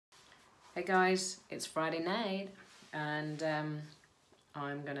Hey guys, it's Friday night and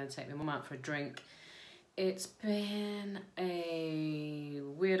I'm gonna take my mum out for a drink. It's been a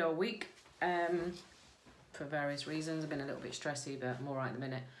weird old week for various reasons. I've been a little bit stressy, but I'm alright at the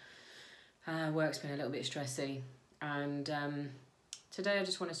minute. Work's been a little bit stressy, and today I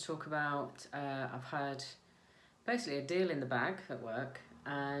just wanted to talk about I've had basically a deal in the bag at work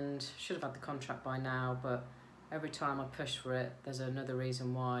and should have had the contract by now, but every time I push for it there's another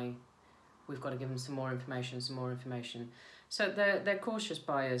reason why we've got to give them some more information. So they're cautious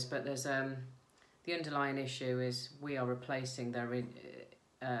buyers, but there's the underlying issue is we are replacing their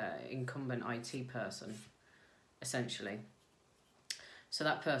incumbent IT person, essentially. So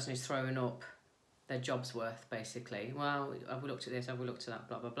that person is throwing up their job's worth, basically. Well, have we looked at this? Have we looked at that?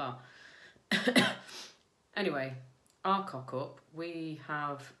 Blah, blah, blah. Anyway, our cock up, we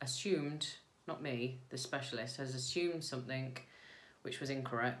have assumed, not me, the specialist, has assumed something which was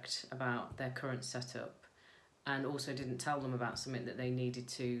incorrect about their current setup, and also didn't tell them about something that they needed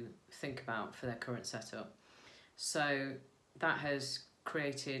to think about for their current setup. So that has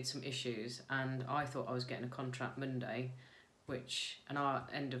created some issues, and I thought I was getting a contract Monday, and our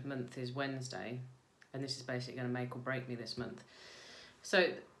end of month is Wednesday, and this is basically going to make or break me this month. So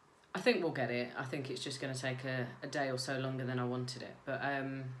I think we'll get it. I think it's just going to take a day or so longer than I wanted it, but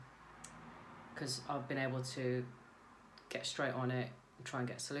because I've been able to get straight on it and try and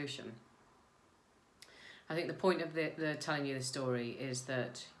get a solution. I think the point of the telling you the story is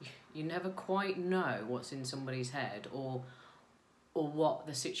that you never quite know what's in somebody's head or what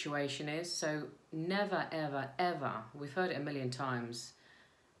the situation is. So never, ever, ever, we've heard it a million times,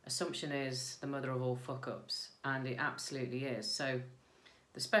 assumption is the mother of all fuck-ups, and it absolutely is. So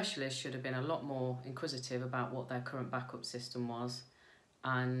the specialist should have been a lot more inquisitive about what their current backup system was,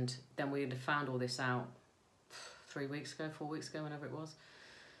 and then we'd have found all this out 3 weeks ago, 4 weeks ago, whenever it was.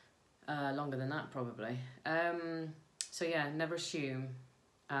 Longer than that, probably. So yeah, never assume,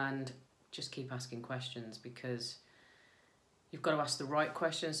 and just keep asking questions, because you've got to ask the right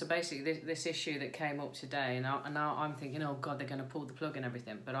questions. So basically this issue that came up today, and now I'm thinking, oh God, they're going to pull the plug and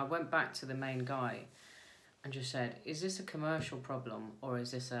everything. But I went back to the main guy and just said, is this a commercial problem or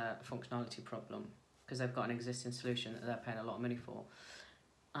is this a functionality problem? Because they've got an existing solution that they're paying a lot of money for.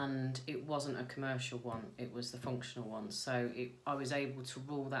 And it wasn't a commercial one, it was the functional one. So I was able to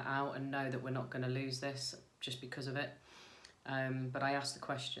rule that out and know that we're not going to lose this just because of it. But I asked the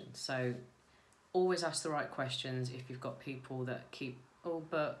question. So always ask the right questions if you've got people that keep, all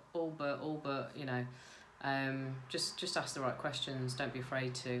but, you know. Just ask the right questions, don't be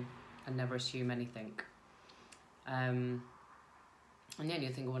afraid to, and never assume anything. And the only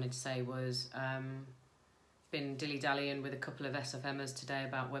thing I wanted to say was, been dilly-dallying with a couple of SFMers today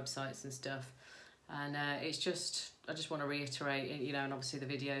about websites and stuff, and it's just, I just want to reiterate, you know, and obviously the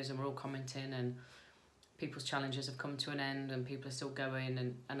videos, and we're all commenting, and people's challenges have come to an end and people are still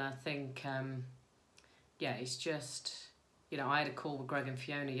going, and I think yeah, it's just, you know, I had a call with Greg and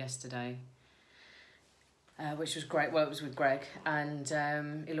Fiona yesterday, which was great. Well, it was with Greg, and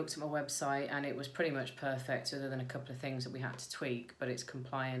he looked at my website and it was pretty much perfect, other than a couple of things that we had to tweak, but it's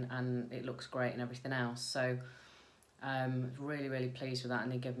compliant and it looks great and everything else. So really, really pleased with that,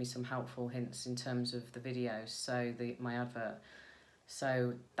 and he gave me some helpful hints in terms of the videos, so my advert.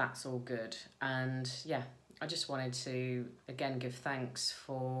 So that's all good. And yeah, I just wanted to again give thanks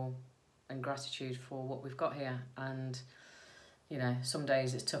for and gratitude for what we've got here. And you know, some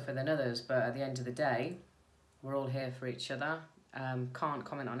days it's tougher than others, but at the end of the day, we're all here for each other. Can't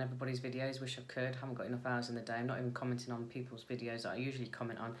comment on everybody's videos, wish I could. Haven't got enough hours in the day. I'm not even commenting on people's videos that I usually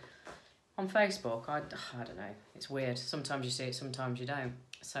comment on Facebook. I don't know, it's weird. Sometimes you see it, sometimes you don't.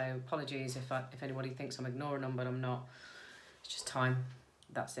 So apologies if anybody thinks I'm ignoring them, but I'm not. It's just time,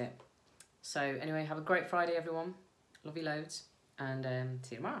 that's it. So anyway, have a great Friday everyone. Love you loads, and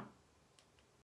see you tomorrow.